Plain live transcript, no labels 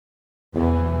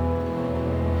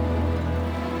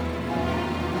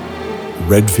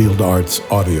Redfield Arts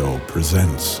Audio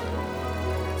presents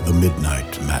The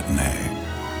Midnight Matinee.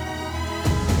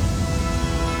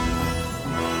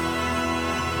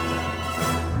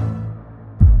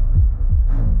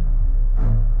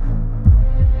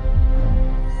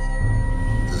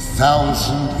 The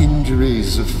 1,000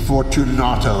 injuries of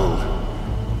Fortunato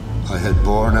I had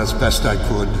borne as best I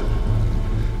could,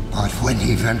 but when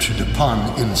he ventured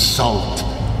upon insult,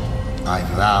 I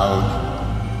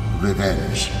vowed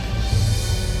revenge.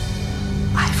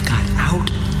 I've got out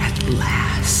at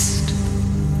last,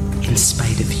 in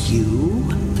spite of you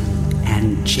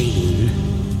and Jane.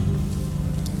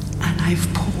 And I've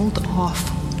pulled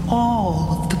off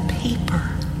all of the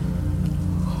paper.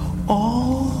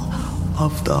 All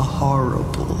of the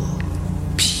horrible,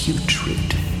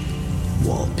 putrid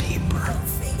wallpaper.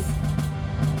 Alfie.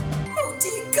 Oh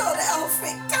dear God,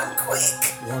 Alfie, come quick.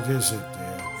 What is it,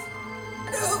 dear?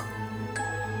 Look,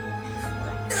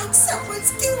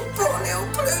 someone's killed poor little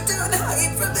Pluto and hung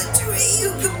him from the tree.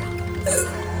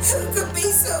 Who could be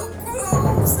so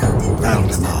cruel, so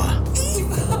Valdemar,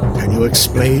 evil? can you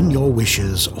explain your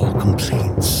wishes or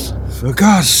complaints? For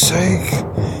God's sake,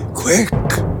 quick!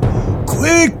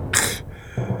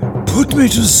 Put me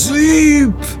to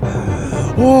sleep!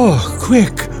 Oh,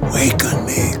 quick, waken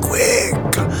me,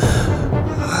 quick!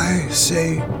 I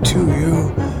say to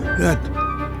you that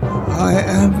I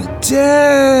am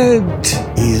dead!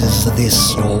 Is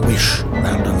this your wish,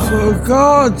 Valdemar? For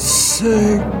God's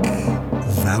sake!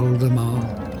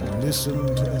 Valdemar, listen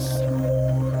to this.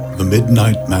 The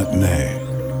Midnight Matinee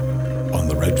on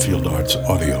the Redfield Arts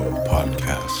Audio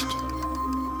Podcast.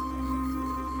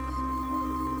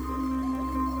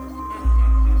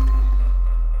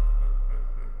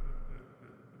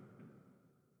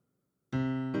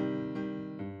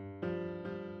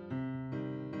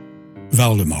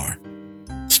 Valdemar,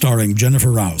 starring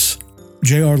Jennifer Rouse,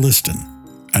 J.R. Liston,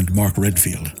 and Mark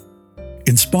Redfield.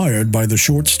 Inspired by the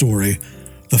short story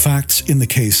The Facts in the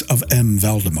Case of M.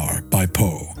 Valdemar by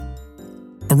Poe.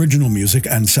 Original music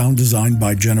and sound design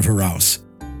by Jennifer Rouse.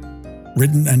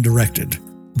 Written and directed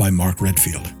by Mark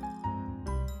Redfield.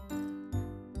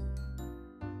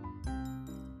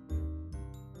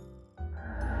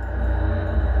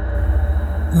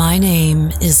 My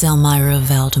name is Elmira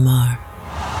Valdemar.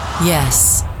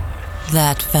 Yes,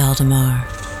 that Valdemar.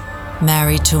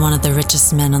 Married to one of the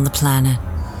richest men on the planet.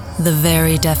 The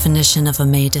very definition of a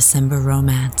May-December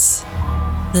romance.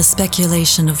 The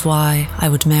speculation of why I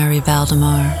would marry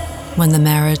Valdemar when the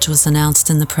marriage was announced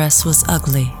in the press was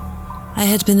ugly. I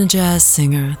had been a jazz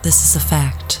singer, this is a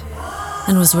fact,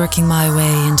 and was working my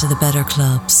way into the better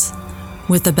clubs,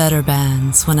 with the better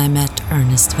bands when I met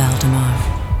Ernest Valdemar.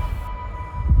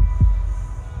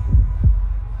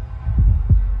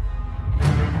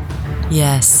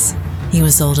 Yes, he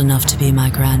was old enough to be my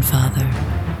grandfather.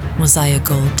 Was I a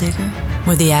gold digger?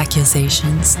 Were the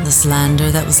accusations, the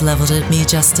slander that was leveled at me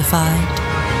justified?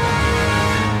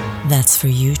 That's for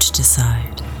you to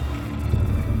decide.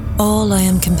 All I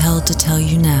am compelled to tell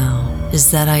you now is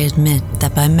that I admit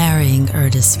that by marrying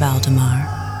Ernest Valdemar,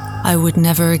 I would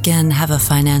never again have a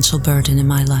financial burden in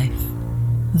my life.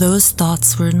 Those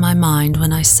thoughts were in my mind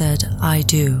when I said I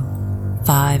do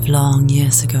 5 long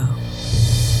years ago.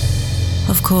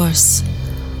 Of course,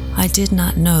 I did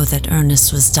not know that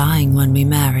Ernest was dying when we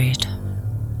married.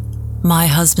 My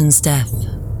husband's death,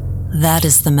 that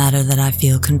is the matter that I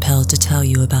feel compelled to tell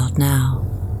you about now.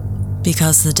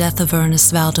 Because the death of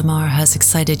Ernest Valdemar has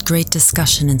excited great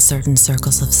discussion in certain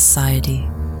circles of society.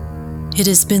 It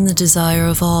has been the desire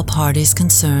of all parties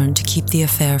concerned to keep the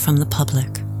affair from the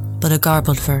public, but a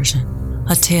garbled version,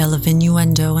 a tale of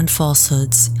innuendo and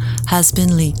falsehoods, has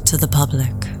been leaked to the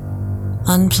public.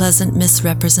 Unpleasant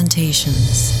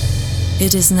misrepresentations.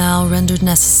 It is now rendered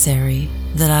necessary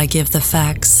that I give the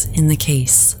facts in the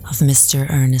case of Mr.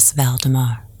 Ernest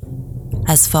Valdemar,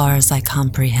 as far as I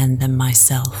comprehend them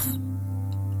myself.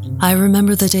 I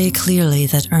remember the day clearly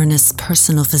that Ernest's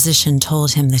personal physician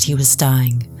told him that he was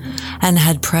dying, and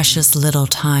had precious little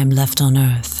time left on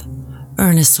earth.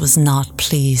 Ernest was not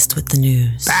pleased with the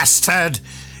news. Bastard!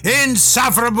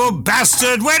 Insufferable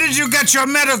bastard! Where did you get your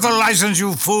medical license,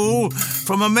 you fool?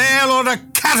 From a mail order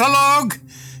catalogue?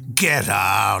 Get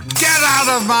out! Get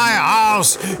out of my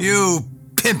house, you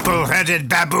pimple-headed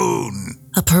baboon!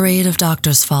 A parade of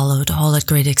doctors followed, all at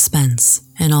great expense,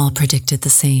 and all predicted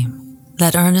the same.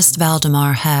 That Ernest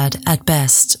Valdemar had, at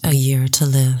best, a year to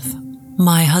live.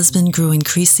 My husband grew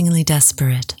increasingly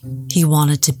desperate. He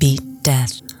wanted to beat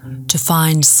death, to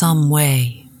find some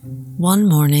way One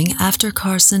morning, after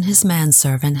Carson, his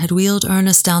manservant, had wheeled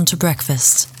Ernest down to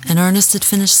breakfast, and Ernest had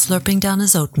finished slurping down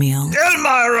his oatmeal.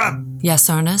 Elmira! Yes,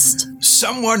 Ernest?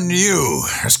 Someone new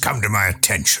has come to my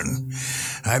attention.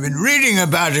 I've been reading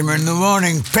about him in the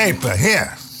morning paper.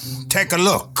 Here, take a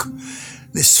look.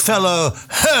 This fellow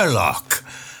Hurlock.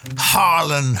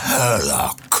 Harlan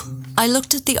Hurlock. I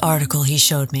looked at the article he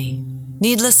showed me.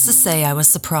 Needless to say, I was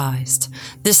surprised.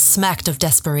 This smacked of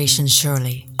desperation,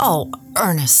 surely. Oh,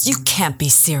 Ernest, you can't be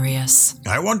serious.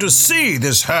 I want to see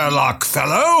this Hurlock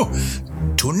fellow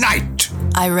tonight.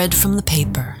 I read from the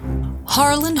paper.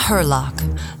 Harlan Hurlock,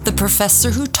 the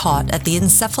professor who taught at the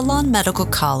Encephalon Medical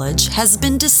College, has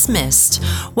been dismissed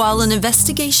while an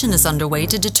investigation is underway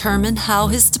to determine how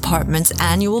his department's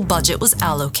annual budget was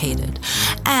allocated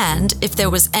and if there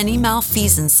was any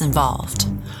malfeasance involved.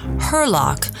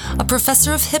 Hurlock, a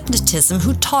professor of hypnotism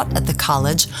who taught at the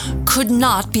college, could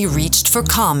not be reached for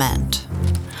comment.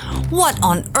 What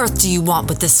on earth do you want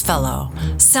with this fellow?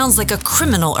 Sounds like a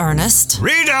criminal, Ernest.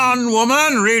 Read on,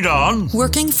 woman, read on.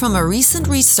 Working from a recent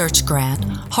research grant,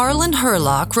 Harlan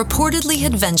Hurlock reportedly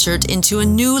had ventured into a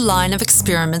new line of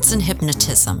experiments in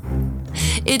hypnotism.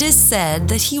 It is said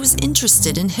that he was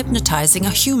interested in hypnotizing a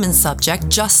human subject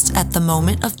just at the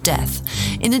moment of death,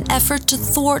 in an effort to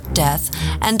thwart death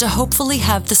and to hopefully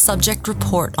have the subject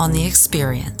report on the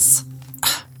experience.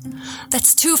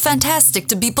 That's too fantastic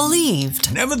to be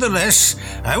believed. Nevertheless,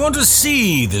 I want to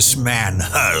see this man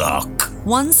Hurlock.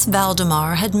 Once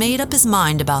Valdemar had made up his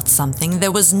mind about something,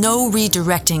 there was no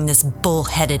redirecting this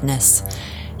bullheadedness.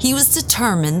 He was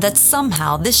determined that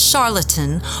somehow this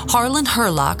charlatan, Harlan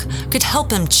Hurlock, could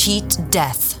help him cheat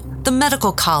death. The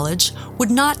medical college would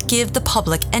not give the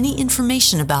public any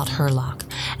information about Hurlock,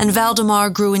 and Valdemar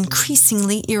grew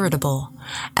increasingly irritable,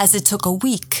 as it took a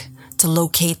week to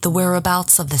locate the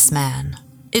whereabouts of this man.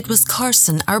 It was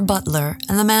Carson, our butler,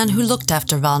 and the man who looked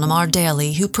after Valdemar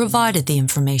daily who provided the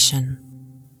information.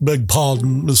 Beg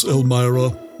pardon, Miss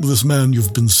Elmira. This man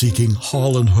you've been seeking,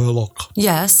 Harlan Hurlock.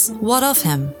 Yes, what of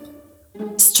him?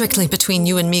 Strictly between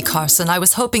you and me, Carson, I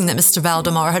was hoping that Mr.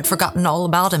 Valdemar had forgotten all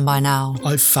about him by now.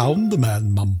 I found the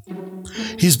man, Mum.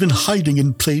 He's been hiding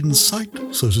in plain sight,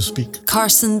 so to speak.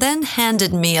 Carson then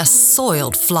handed me a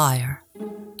soiled flyer.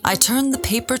 I turned the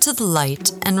paper to the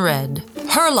light and read,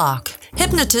 Hurlock,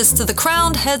 hypnotist to the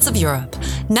crowned heads of Europe,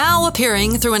 now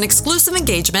appearing through an exclusive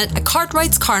engagement at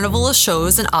Cartwright's Carnival of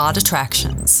Shows and Odd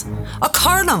Attractions. A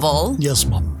carnival? Yes,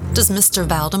 Mum. Does Mr.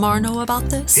 Valdemar know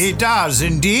about this? He does,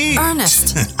 indeed.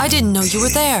 Ernest, I didn't know you were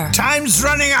there. Time's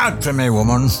running out for me,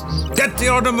 woman. Get the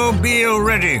automobile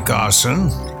ready,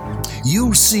 Carson.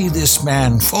 You see this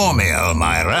man for me,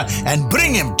 Elmira, and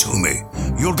bring him to me.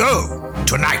 You'll go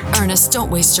tonight. Ernest,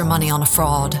 don't waste your money on a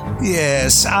fraud.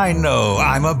 Yes, I know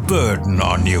I'm a burden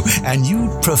on you, and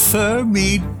you'd prefer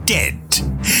me dead.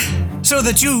 So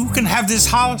that you can have this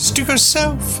house to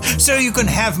yourself. So you can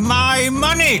have my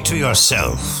money to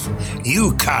yourself.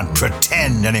 You can't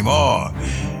pretend anymore.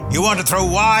 You want to throw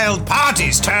wild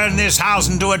parties, turn this house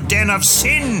into a den of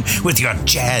sin with your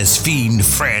jazz fiend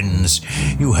friends.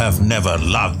 You have never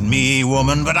loved me,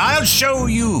 woman, but I'll show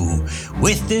you.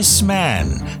 With this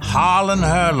man, Harlan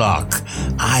Hurlock,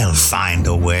 I'll find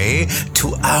a way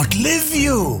to outlive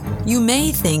you. You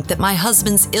may think that my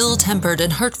husband's ill-tempered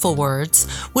and hurtful words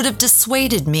would have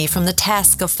dissuaded me from the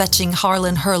task of fetching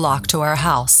Harlan Hurlock to our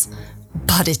house,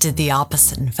 but it did the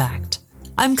opposite, in fact.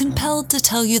 I'm compelled to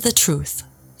tell you the truth.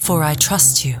 For I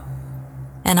trust you.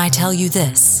 And I tell you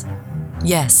this.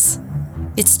 Yes,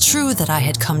 it's true that I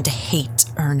had come to hate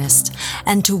Ernest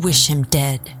and to wish him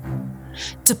dead.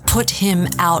 To put him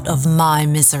out of my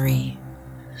misery.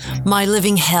 My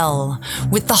living hell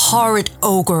with the horrid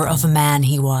ogre of a man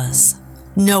he was.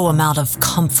 No amount of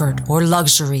comfort or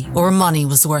luxury or money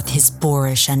was worth his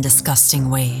boorish and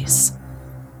disgusting ways.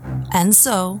 And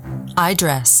so I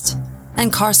dressed,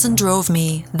 and Carson drove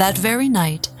me that very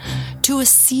night to a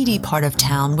seedy part of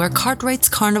town where Cartwright's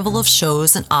Carnival of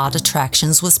Shows and Odd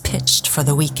Attractions was pitched for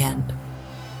the weekend.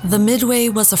 The Midway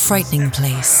was a frightening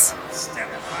place.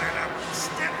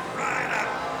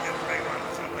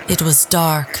 It was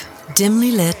dark,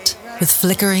 dimly lit, with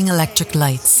flickering electric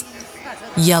lights,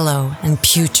 yellow and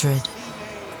putrid,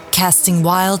 casting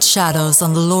wild shadows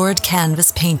on the lurid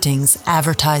canvas paintings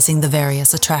advertising the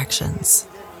various attractions.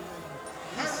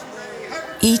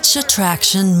 Each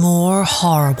attraction more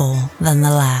horrible than the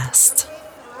last.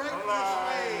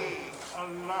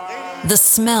 The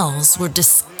smells were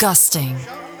disgusting.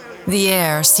 The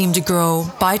air seemed to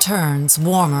grow, by turns,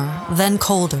 warmer, then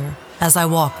colder, as I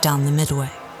walked down the Midway.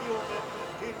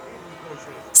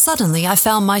 Suddenly, I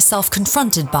found myself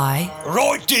confronted by...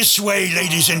 Right this way,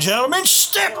 ladies and gentlemen.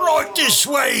 Step right this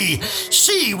way.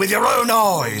 See with your own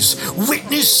eyes.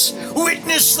 Witness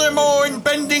the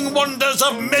mind-bending wonders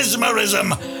of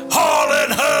mesmerism.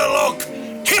 Harlan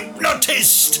Herlock,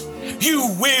 hypnotist.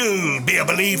 You will be a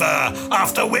believer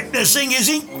after witnessing his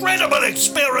incredible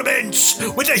experiments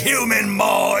with the human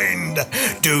mind.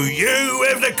 Do you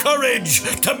have the courage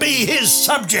to be his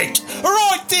subject?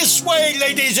 Right this way,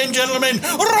 ladies and gentlemen.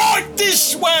 Right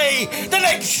this way. The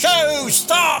next show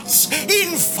starts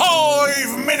in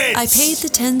 5 minutes. I paid the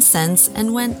 10 cents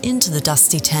and went into the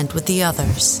dusty tent with the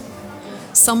others.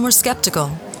 Some were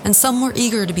skeptical, and some were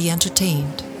eager to be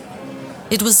entertained.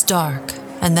 It was dark,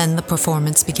 and then the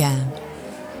performance began.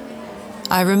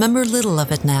 I remember little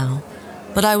of it now,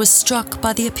 but I was struck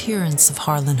by the appearance of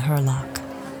Harlan Herlock.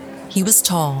 He was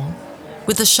tall,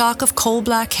 with a shock of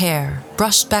coal-black hair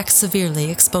brushed back severely,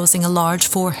 exposing a large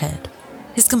forehead.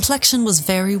 His complexion was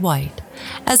very white,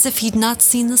 as if he'd not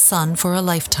seen the sun for a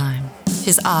lifetime.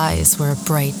 His eyes were a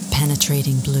bright,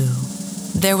 penetrating blue.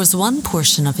 There was one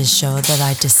portion of his show that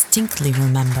I distinctly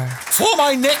remember. For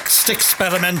my next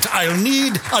experiment, I'll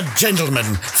need a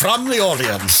gentleman from the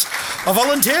audience. A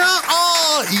volunteer?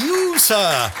 You,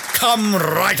 sir. Come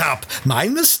right up.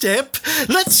 Mind the step.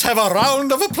 Let's have a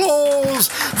round of applause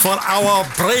for our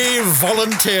brave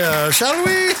volunteer, shall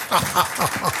we?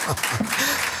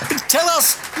 Tell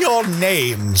us your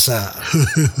name, sir.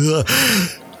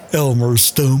 Elmer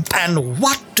Stump. And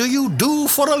what do you do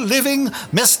for a living,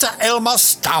 Mr. Elmer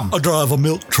Stump? I drive a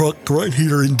milk truck right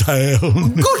here in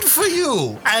town. Good for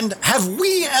you. And have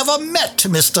we ever met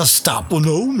Mr. Stump? Well,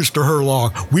 no, Mr.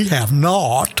 Herlock, we have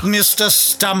not. Mr.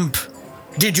 Stump,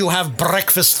 did you have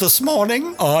breakfast this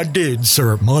morning? I did,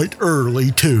 sir, might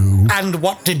early, too. And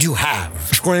what did you have?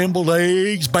 Scrambled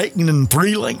eggs, bacon, and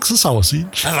 3 lengths of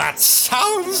sausage. That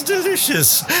sounds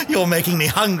delicious. You're making me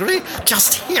hungry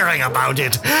just hearing about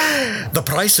it. The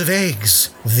price of eggs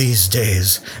these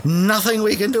days. Nothing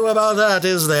we can do about that,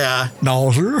 is there?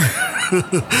 No, sir.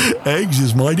 Eggs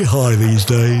is mighty high these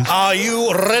days. Are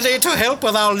you ready to help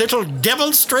with our little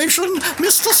demonstration,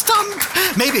 Mr. Stump?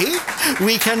 Maybe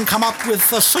we can come up with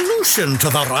a solution to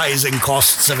the rising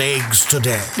costs of eggs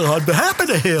today. I'd be happy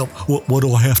to help. What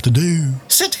do I have to do?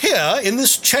 Sit here in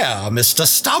this chair, Mr.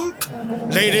 Stump.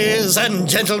 Ladies and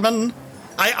gentlemen,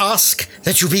 I ask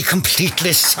that you be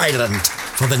completely silent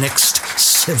for the next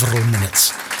several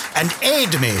minutes and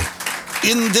aid me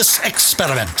in this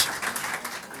experiment.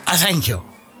 I thank you.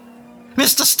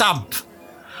 Mr. Stump,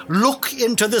 look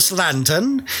into this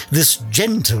lantern, this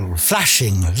gentle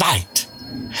flashing light,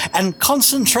 and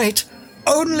concentrate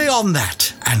only on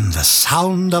that and the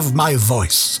sound of my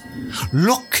voice.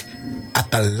 Look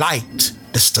at the light,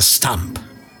 Mr. Stump.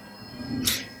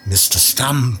 Mr.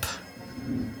 Stump,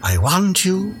 I want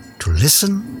you to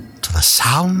listen to the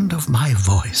sound of my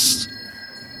voice,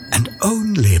 and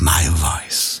only my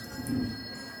voice.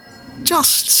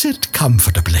 Just sit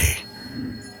comfortably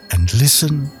and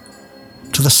listen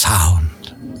to the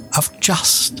sound of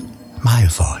just my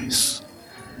voice.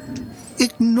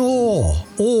 Ignore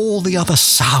all the other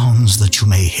sounds that you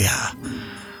may hear.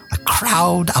 The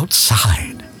crowd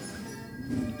outside,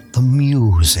 the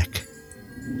music,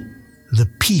 the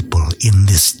people in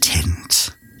this tent,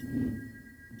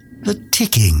 the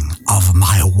ticking of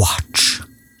my watch.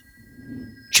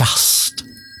 Just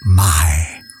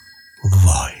my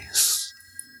voice.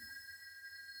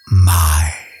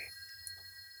 My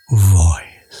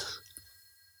voice.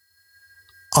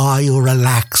 Are you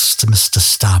relaxed, Mr.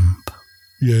 Stump?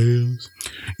 Yes.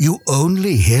 You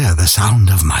only hear the sound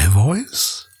of my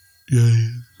voice? Yes.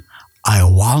 I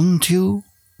want you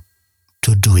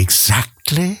to do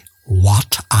exactly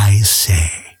what I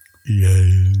say.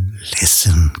 Yes.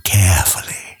 Listen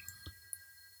carefully.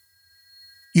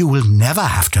 You will never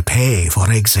have to pay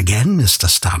for eggs again, Mr.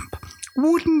 Stump.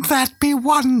 Wouldn't that be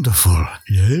wonderful?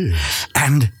 Yes.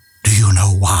 And do you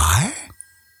know why?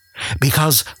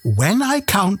 Because when I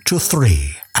count to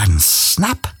 3 and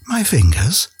snap my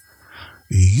fingers,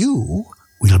 you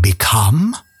will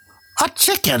become a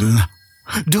chicken.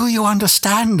 Do you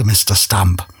understand, Mr.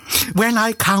 Stump? When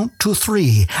I count to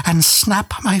 3 and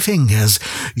snap my fingers,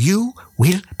 you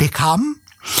will become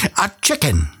a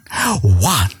chicken.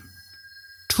 1,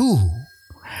 2,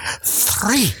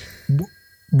 3.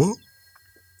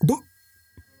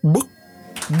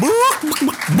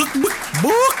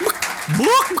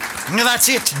 That's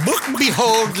it.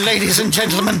 Behold, ladies and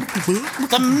gentlemen,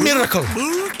 the miracle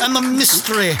and the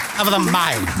mystery of the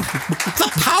mind.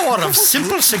 The power of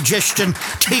simple suggestion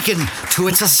taken to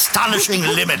its astonishing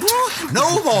limit.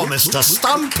 No more Mr.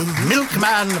 Stump,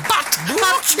 milkman, but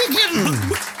a chicken.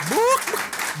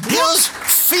 Here's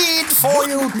feed for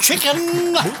you,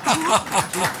 chicken.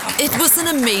 It was an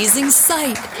amazing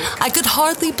sight. I could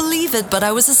hardly believe it, but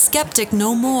I was a skeptic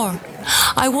no more.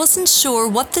 I wasn't sure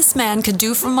what this man could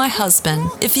do for my husband,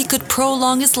 if he could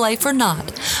prolong his life or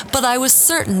not, but I was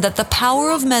certain that the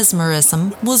power of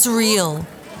mesmerism was real.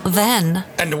 Then...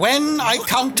 And when I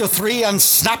count to 3 and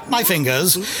snap my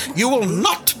fingers, you will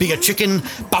not be a chicken,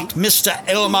 but Mr.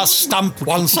 Elmer Stump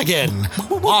once again.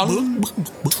 1,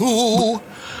 2,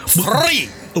 3.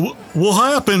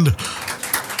 What happened?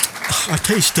 I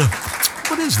taste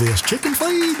what is this, chicken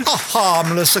feed? A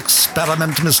harmless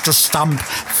experiment, Mr. Stump.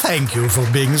 Thank you for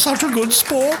being such a good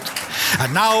sport.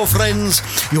 And now, friends,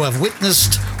 you have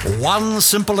witnessed one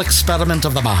simple experiment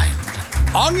of the mind.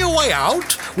 On your way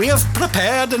out, we have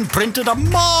prepared and printed a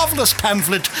marvelous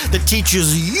pamphlet that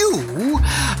teaches you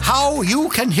how you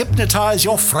can hypnotize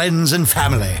your friends and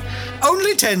family.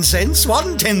 Only 10 cents,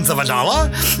 1/10 of a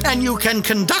dollar, and you can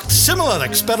conduct similar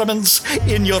experiments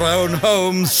in your own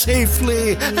home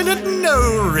safely and at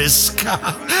no risk.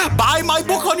 Buy my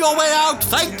book on your way out.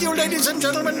 Thank you, ladies and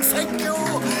gentlemen. Thank you.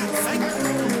 Thank you.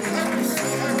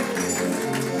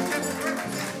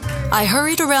 I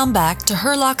hurried around back to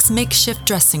Herlock's makeshift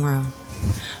dressing room.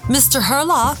 Mr.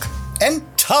 Herlock? Enter!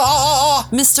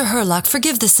 Mr. Herlock,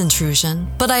 forgive this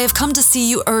intrusion, but I have come to see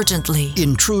you urgently.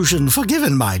 Intrusion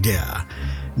forgiven, my dear.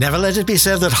 Never let it be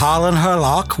said that Harlan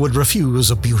Herlock would refuse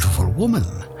a beautiful woman.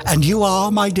 And you are,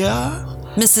 my dear?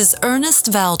 Mrs. Ernest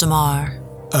Valdemar.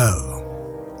 Oh,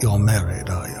 you're married,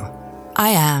 are you? I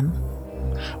am.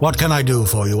 What can I do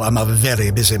for you? I'm a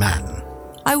very busy man.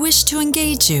 I wish to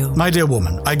engage you. My dear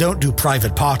woman, I don't do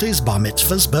private parties, bar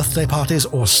mitzvahs, birthday parties,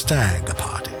 or stag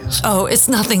parties. Oh, it's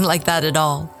nothing like that at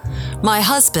all. My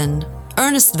husband,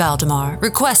 Ernest Valdemar,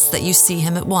 requests that you see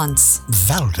him at once.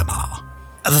 Valdemar?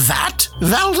 That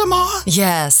Valdemar?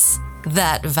 Yes,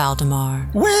 that Valdemar.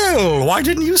 Well, why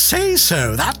didn't you say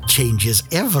so? That changes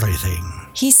everything.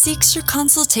 He seeks your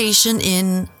consultation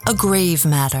in a grave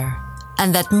matter,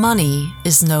 and that money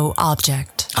is no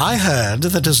object. I heard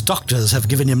that his doctors have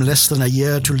given him less than a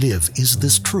year to live. Is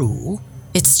this true?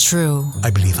 It's true. I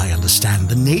believe I understand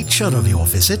the nature of your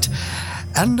visit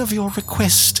and of your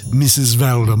request, Mrs.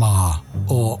 Valdemar.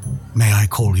 Or may I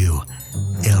call you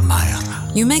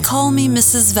Elmira? You may call me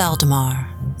Mrs. Valdemar.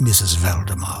 Mrs.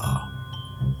 Valdemar.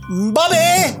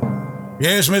 Bobby!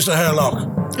 Yes, Mr.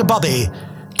 Herlock. Bobby,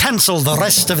 cancel the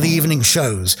rest of the evening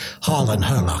shows. Harlan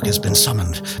Herlock has been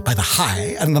summoned by the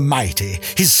high and the mighty.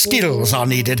 His skills are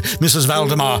needed. Mrs.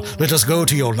 Valdemar, let us go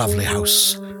to your lovely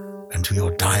house and to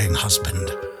your dying husband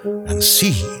and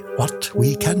see what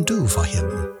we can do for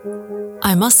him.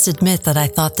 I must admit that I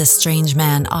thought this strange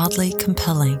man oddly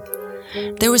compelling.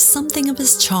 There was something of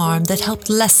his charm that helped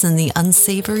lessen the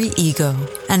unsavory ego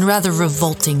and rather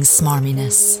revolting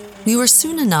smarminess. We were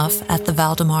soon enough at the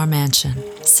Valdemar mansion,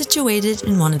 situated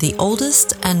in one of the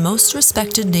oldest and most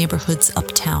respected neighborhoods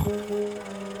uptown.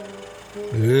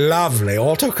 Lovely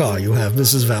autocar you have,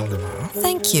 Mrs. Valdemar.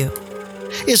 Thank you.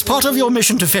 Is part of your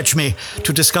mission to fetch me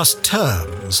to discuss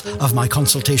terms of my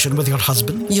consultation with your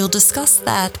husband? You'll discuss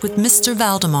that with Mr.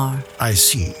 Valdemar. I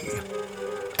see.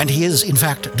 And he is, in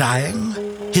fact, dying?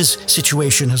 His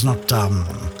situation has not,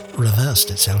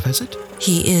 reversed itself, has it?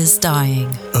 He is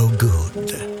dying. Oh,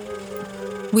 good.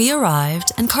 We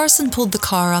arrived, and Carson pulled the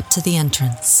car up to the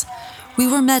entrance. We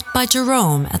were met by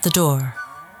Jerome at the door.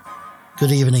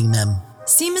 Good evening, ma'am.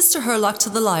 See Mr. Herlock to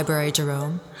the library,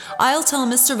 Jerome. I'll tell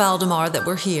Mr. Valdemar that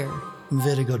we're here.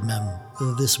 Very good, ma'am.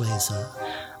 This way, sir.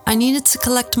 I needed to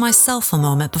collect myself a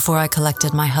moment before I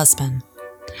collected my husband.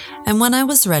 And when I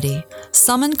was ready,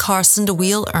 summoned Carson to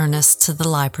wheel Ernest to the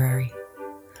library.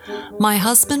 My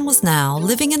husband was now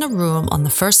living in a room on the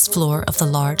first floor of the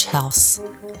large house.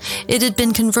 It had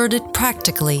been converted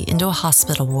practically into a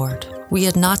hospital ward. We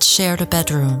had not shared a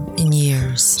bedroom in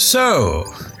years. So,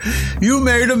 you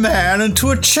made a man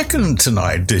into a chicken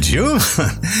tonight, did you?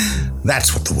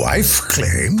 That's what the wife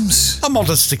claims. A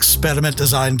modest experiment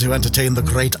designed to entertain the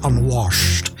great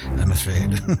unwashed, I'm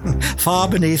afraid. Far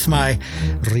beneath my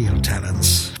real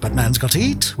talents. But man's got to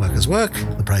eat, work is work,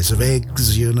 the price of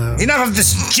eggs, you know. Enough of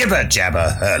this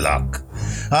jibber-jabber, Herlock.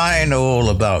 I know all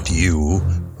about you.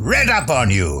 Read up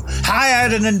on you.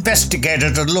 Hired an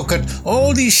investigator to look at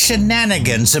all these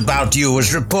shenanigans about you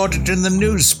as reported in the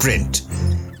newsprint.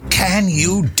 Can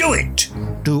you do it?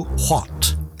 Do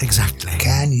what exactly?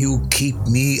 Can you keep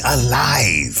me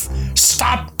alive?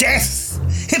 Stop death!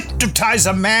 Hypnotize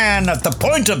a man at the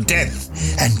point of death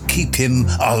and keep him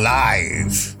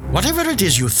alive. Whatever it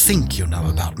is you think you know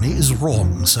about me is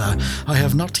wrong, sir. I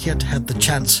have not yet had the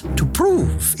chance to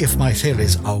prove if my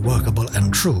theories are workable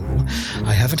and true.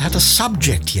 I haven't had a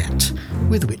subject yet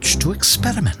with which to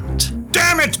experiment.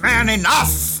 Damn it, man,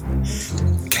 enough!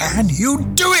 Can you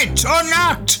do it or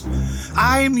not?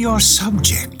 I'm your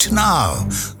subject now.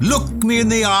 Look me in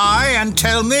the eye and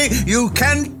tell me you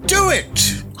can do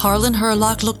it. Harlan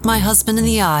Herlock looked my husband in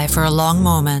the eye for a long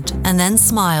moment and then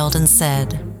smiled and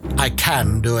said, I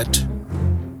can do it.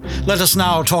 Let us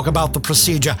now talk about the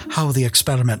procedure, how the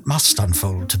experiment must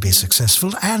unfold to be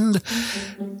successful, and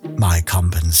my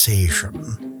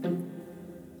compensation.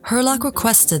 Herlock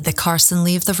requested that Carson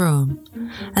leave the room,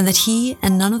 and that he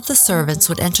and none of the servants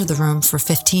would enter the room for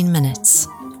 15 minutes.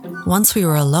 Once we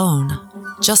were alone,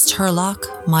 just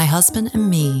Herlock, my husband, and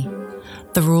me,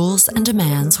 the rules and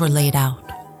demands were laid out.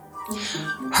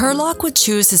 Herlock would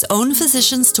choose his own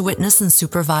physicians to witness and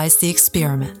supervise the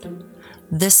experiment.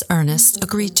 This Ernest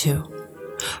agreed to.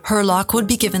 Herlock would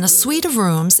be given a suite of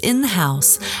rooms in the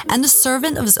house and a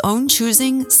servant of his own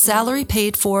choosing, salary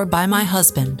paid for by my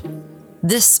husband.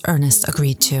 This Ernest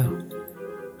agreed to.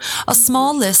 A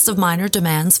small list of minor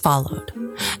demands followed,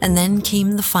 and then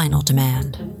came the final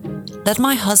demand. That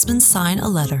my husband sign a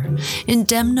letter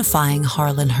indemnifying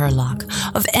Harlan Herlock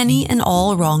of any and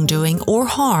all wrongdoing or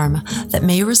harm that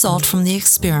may result from the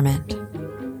experiment.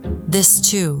 This,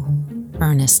 too,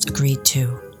 Ernest agreed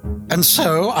to. And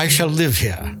so I shall live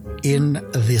here, in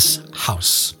this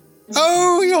house.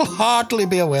 Oh, you'll hardly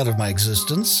be aware of my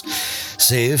existence,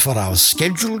 save for our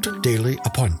scheduled daily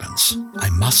appointments. I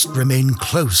must remain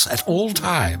close at all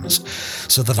times,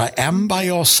 so that I am by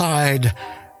your side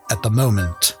at the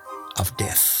moment of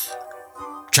death.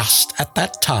 Just at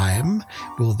that time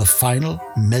will the final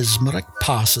mesmeric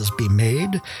passes be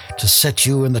made to set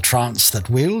you in the trance that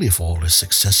will, if all is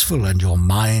successful and your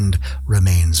mind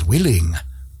remains willing,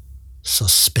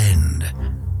 suspend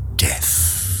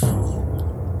death.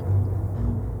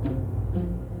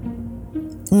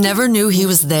 Never knew he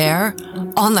was there?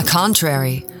 On the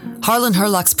contrary, Harlan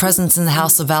Herlock's presence in the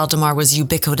house of Valdemar was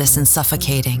ubiquitous and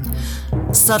suffocating.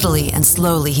 Subtly and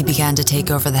slowly he began to take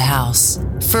over the house.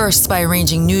 First by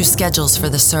arranging new schedules for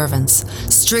the servants,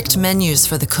 strict menus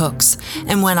for the cooks,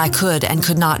 and when I could and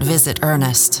could not visit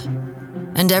Ernest.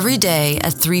 And every day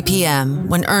at 3 p.m.,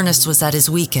 when Ernest was at his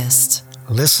weakest.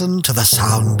 Listen to the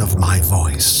sound of my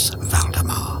voice,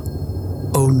 Valdemar.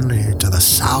 Only to the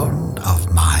sound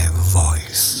of my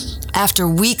voice. After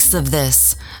weeks of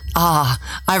this,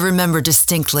 I remember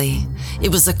distinctly. It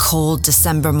was a cold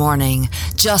December morning,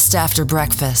 just after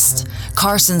breakfast.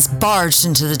 Carson's barged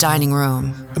into the dining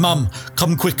room. Mum,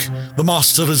 come quick. The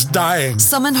master is dying.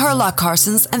 Summon Herlock,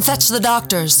 Carsons, and fetch the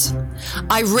doctors.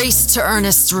 I raced to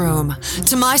Ernest's room.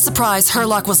 To my surprise,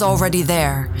 Herlock was already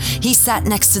there. He sat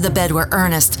next to the bed where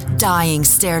Ernest, dying,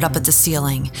 stared up at the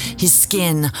ceiling, his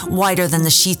skin whiter than the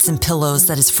sheets and pillows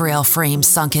that his frail frame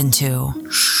sunk into.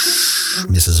 Shh,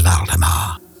 Mrs.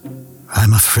 Valdemar.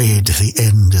 I'm afraid the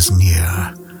end is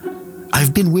near.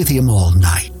 I've been with him all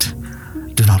night.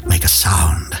 Do not make a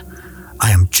sound.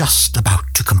 I am just about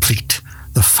to complete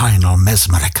the final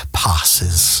mesmeric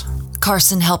passes.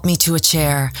 Carson helped me to a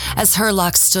chair as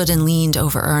Herlock stood and leaned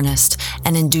over Ernest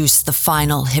and induced the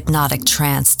final hypnotic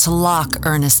trance to lock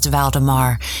Ernest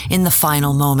Valdemar in the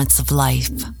final moments of life,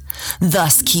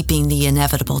 thus keeping the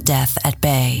inevitable death at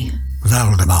bay.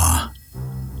 Valdemar,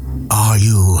 are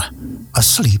you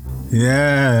asleep?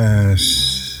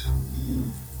 Yes,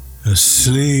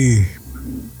 asleep.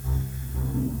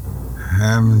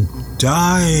 I'm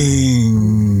dying.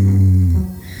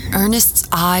 Ernest's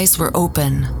eyes were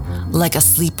open, like a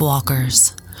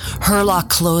sleepwalker's. Herlock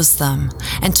closed them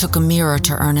and took a mirror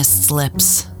to Ernest's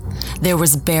lips. There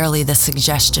was barely the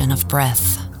suggestion of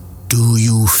breath. Do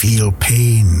you feel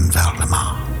pain,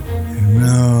 Valdemar?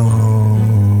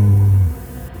 No.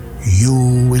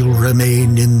 You will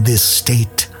remain in this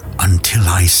state until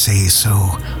I say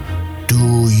so.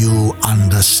 Do you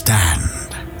understand?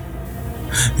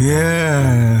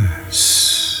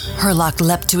 Yes. Herlock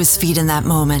leapt to his feet in that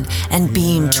moment and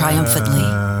beamed triumphantly.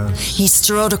 He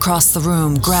strode across the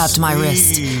room, grabbed my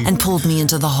wrist, and pulled me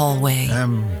into the hallway.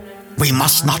 We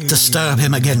must not disturb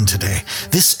him again today.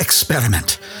 This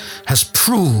experiment has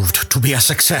proved to be a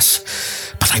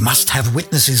success, but I must have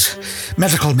witnesses,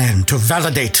 medical men, to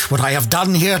validate what I have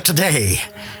done here today.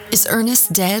 Is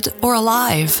Ernest dead or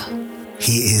alive?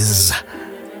 He is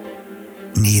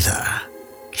neither.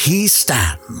 He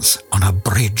stands on a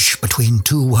bridge between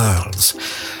two worlds,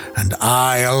 and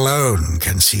I alone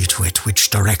can see to it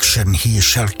which direction he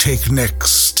shall take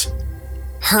next.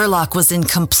 Herlock was in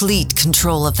complete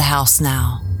control of the house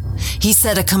now. He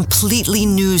set a completely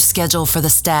new schedule for the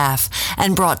staff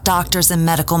and brought doctors and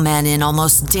medical men in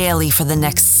almost daily for the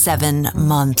next 7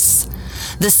 months.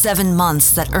 The 7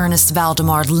 months that Ernest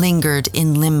Valdemar lingered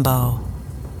in limbo.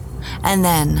 And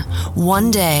then,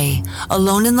 one day,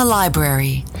 alone in the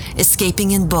library, escaping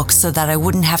in books so that I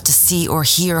wouldn't have to see or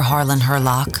hear Harlan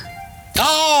Herlock.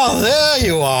 Ah, there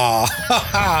you are.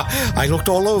 I looked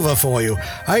all over for you.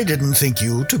 I didn't think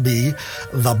you to be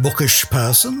the bookish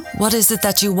person. What is it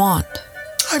that you want?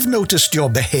 I've noticed your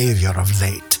behavior of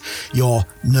late, your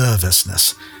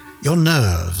nervousness, your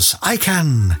nerves. I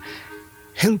can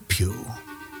help you,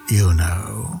 you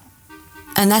know.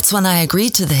 And that's when I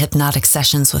agreed to the hypnotic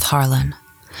sessions with Harlan.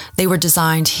 They were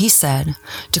designed, he said,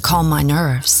 to calm my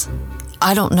nerves.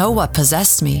 I don't know what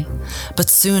possessed me, but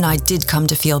soon I did come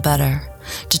to feel better,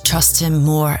 to trust him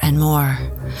more and more.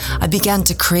 I began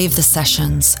to crave the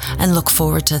sessions and look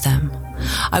forward to them.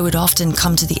 I would often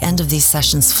come to the end of these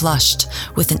sessions flushed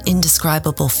with an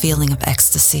indescribable feeling of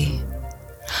ecstasy.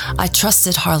 I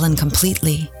trusted Harlan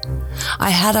completely. I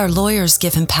had our lawyers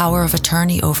give him power of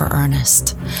attorney over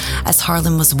Ernest, as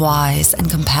Harlan was wise and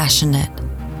compassionate.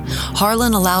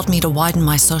 Harlan allowed me to widen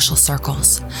my social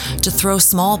circles, to throw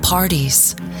small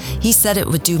parties. He said it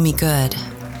would do me good,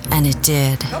 and it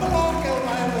did. Come along,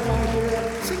 Elmira, my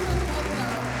dear. Sing that one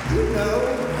now. You know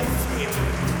my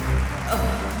favorite. Oh,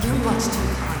 you're much too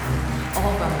kind.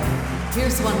 All right.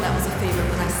 Here's one that was a favorite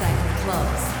when I sang in the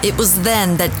clubs. It was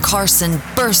then that Carson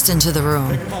burst into the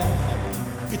room.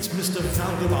 It's Mr.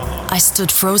 Valdemar. I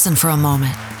stood frozen for a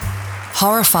moment,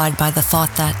 horrified by the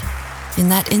thought that, in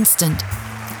that instant,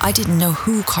 I didn't know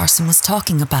who Carson was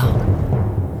talking about.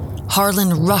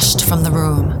 Harlan rushed from the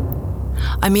room.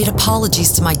 I made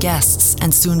apologies to my guests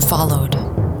and soon followed.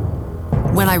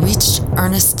 When I reached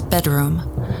Ernest's bedroom,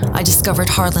 I discovered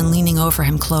Harlan leaning over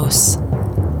him close.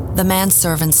 The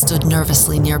manservant stood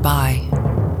nervously nearby.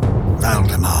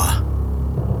 Valdemar,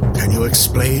 can you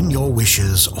explain your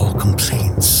wishes or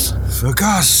complaints? For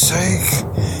God's sake,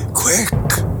 quick!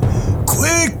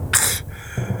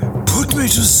 Put me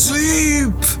to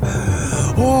sleep!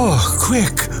 Oh,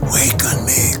 quick, waken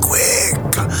me,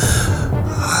 quick!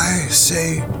 I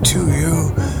say to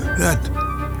you that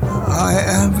I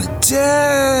am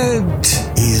dead!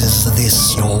 Is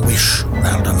this your wish,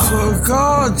 Valdemar? For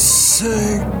God's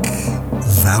sake!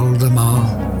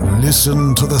 Valdemar,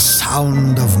 listen to the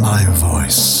sound of my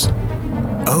voice.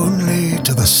 Only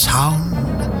to the sound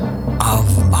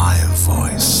of my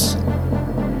voice.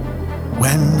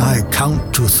 When I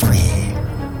count to 3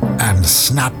 and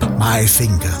snap my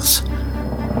fingers,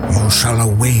 you shall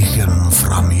awaken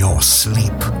from your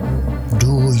sleep.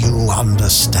 Do you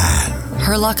understand?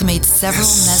 Herlock made several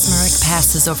mesmeric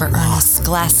passes over Ernest's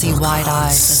glassy, wide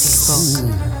eyes as he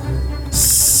spoke.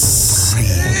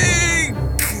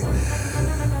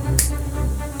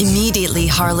 3. Immediately,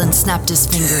 Harlan snapped his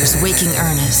fingers, waking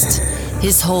Ernest,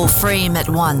 his whole frame at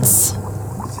once.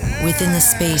 Within the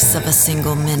space of a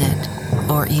single minute,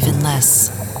 or even less,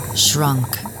 shrunk,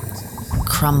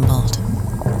 crumbled,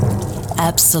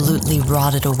 absolutely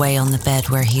rotted away on the bed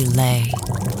where he lay.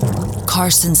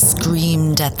 Carson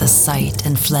screamed at the sight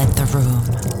and fled the room.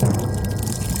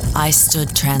 I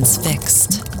stood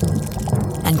transfixed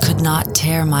and could not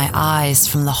tear my eyes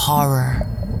from the horror.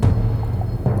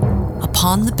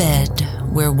 Upon the bed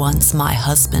where once my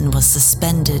husband was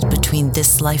suspended between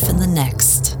this life and the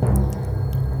next,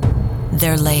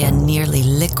 there lay a nearly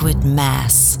liquid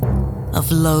mass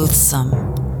of loathsome,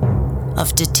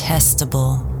 of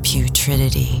detestable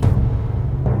putridity.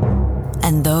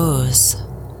 And those,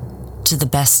 to the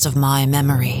best of my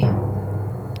memory,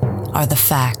 are the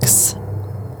facts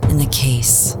in the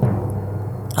case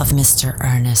of Mr.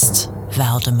 Ernest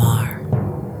Valdemar.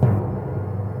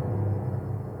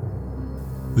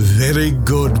 Very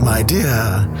good, my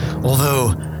dear.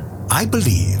 Although I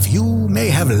believe you may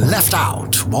have left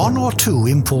out 1 or 2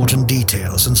 important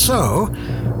details, and so,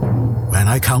 when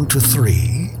I count to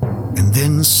 3 and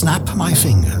then snap my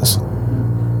fingers,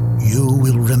 you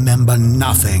will remember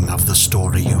nothing of the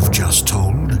story you've just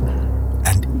told,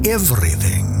 and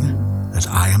everything that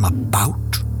I am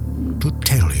about to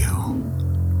tell you.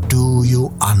 Do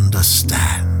you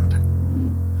understand?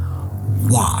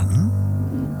 1,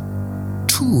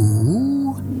 2...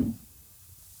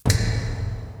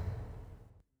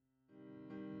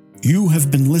 You have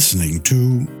been listening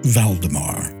to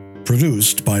Valdemar,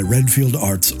 produced by Redfield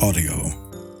Arts Audio.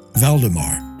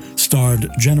 Valdemar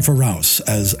starred Jennifer Rouse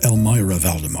as Elmira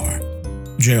Valdemar,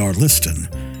 J.R. Liston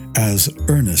as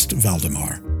Ernest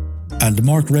Valdemar, and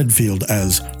Mark Redfield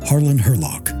as Harlan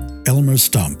Herlock, Elmer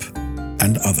Stump,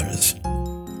 and others.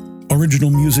 Original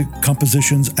music,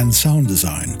 compositions, and sound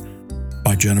design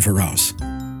by Jennifer Rouse.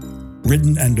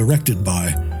 Written and directed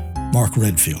by Mark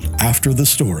Redfield, after the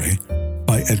story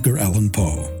by Edgar Allan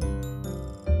Poe.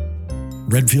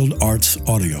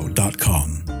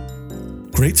 RedfieldArtsAudio.com.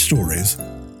 Great stories,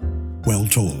 well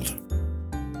told.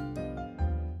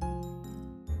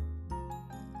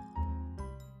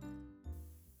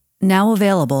 Now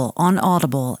available on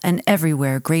Audible and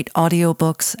everywhere great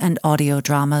audiobooks and audio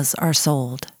dramas are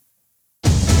sold.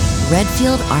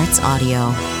 Redfield Arts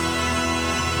Audio.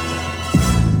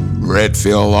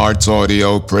 Redfield Arts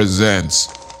Audio presents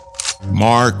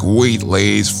Mark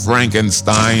Wheatley's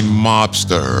Frankenstein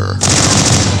Mobster.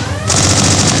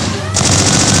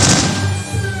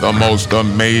 The most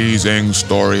amazing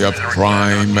story of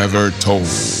crime ever told.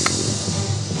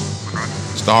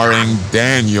 Starring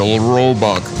Daniel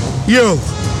Roebuck. You,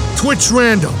 Twitch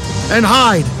Randall, and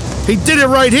Hyde. He did it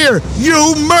right here.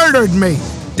 You murdered me.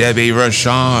 Debbie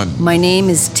Rashan. My name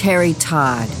is Terry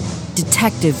Todd,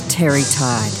 Detective Terry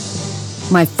Todd.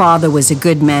 My father was a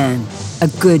good man, a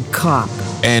good cop.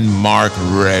 And Mark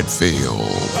Redfield.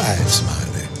 Quiet,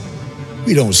 Smiley.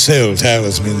 We don't sell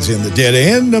talismans in the dead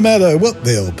end, no matter what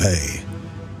they'll pay.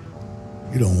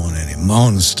 You don't want any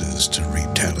monsters to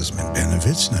reap talisman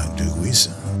benefits, now do we,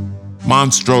 son?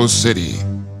 Monstro City,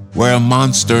 where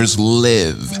monsters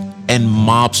live and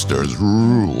mobsters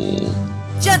rule.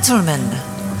 Gentlemen,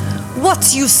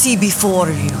 what you see before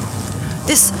you,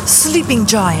 this sleeping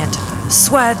giant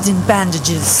swathed in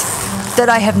bandages that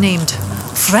I have named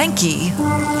Frankie,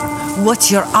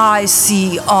 what your eyes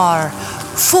see are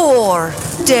 4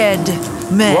 dead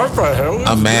men. What the hell?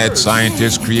 A mad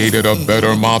scientist created a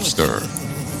better mobster.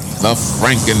 The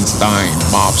Frankenstein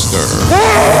Mobster.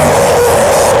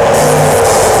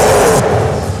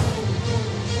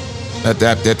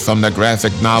 Adapted from the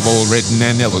graphic novel written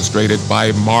and illustrated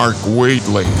by Mark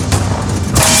Wheatley.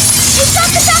 He's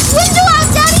got the back window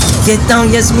out, Daddy! Get down,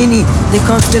 Yasmini. The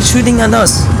cops, they're shooting at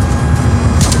us.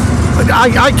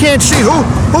 I can't see.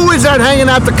 Who is that hanging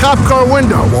out the cop car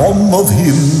window? One of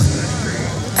him,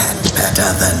 and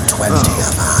better than 20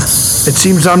 of us. It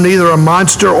seems I'm neither a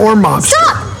monster or mobster.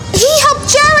 Stop! He helped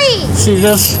Jerry! See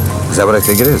this? Is that what I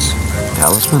think it is?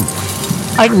 Talisman?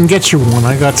 I can get you one.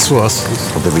 I got sauces.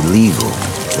 Well, they're illegal.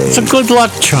 It's a good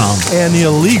luck charm. An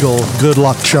illegal good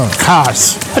luck charm.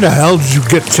 Cars. How the hell did you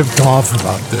get tipped off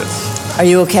about this? Are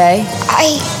you okay?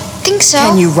 I think so.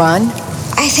 Can you run?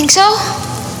 I think so.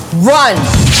 Run!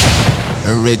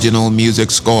 Original music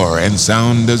score and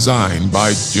sound design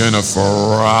by Jennifer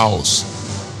Rouse.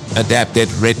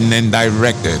 Adapted, written, and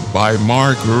directed by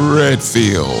Mark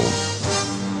Redfield.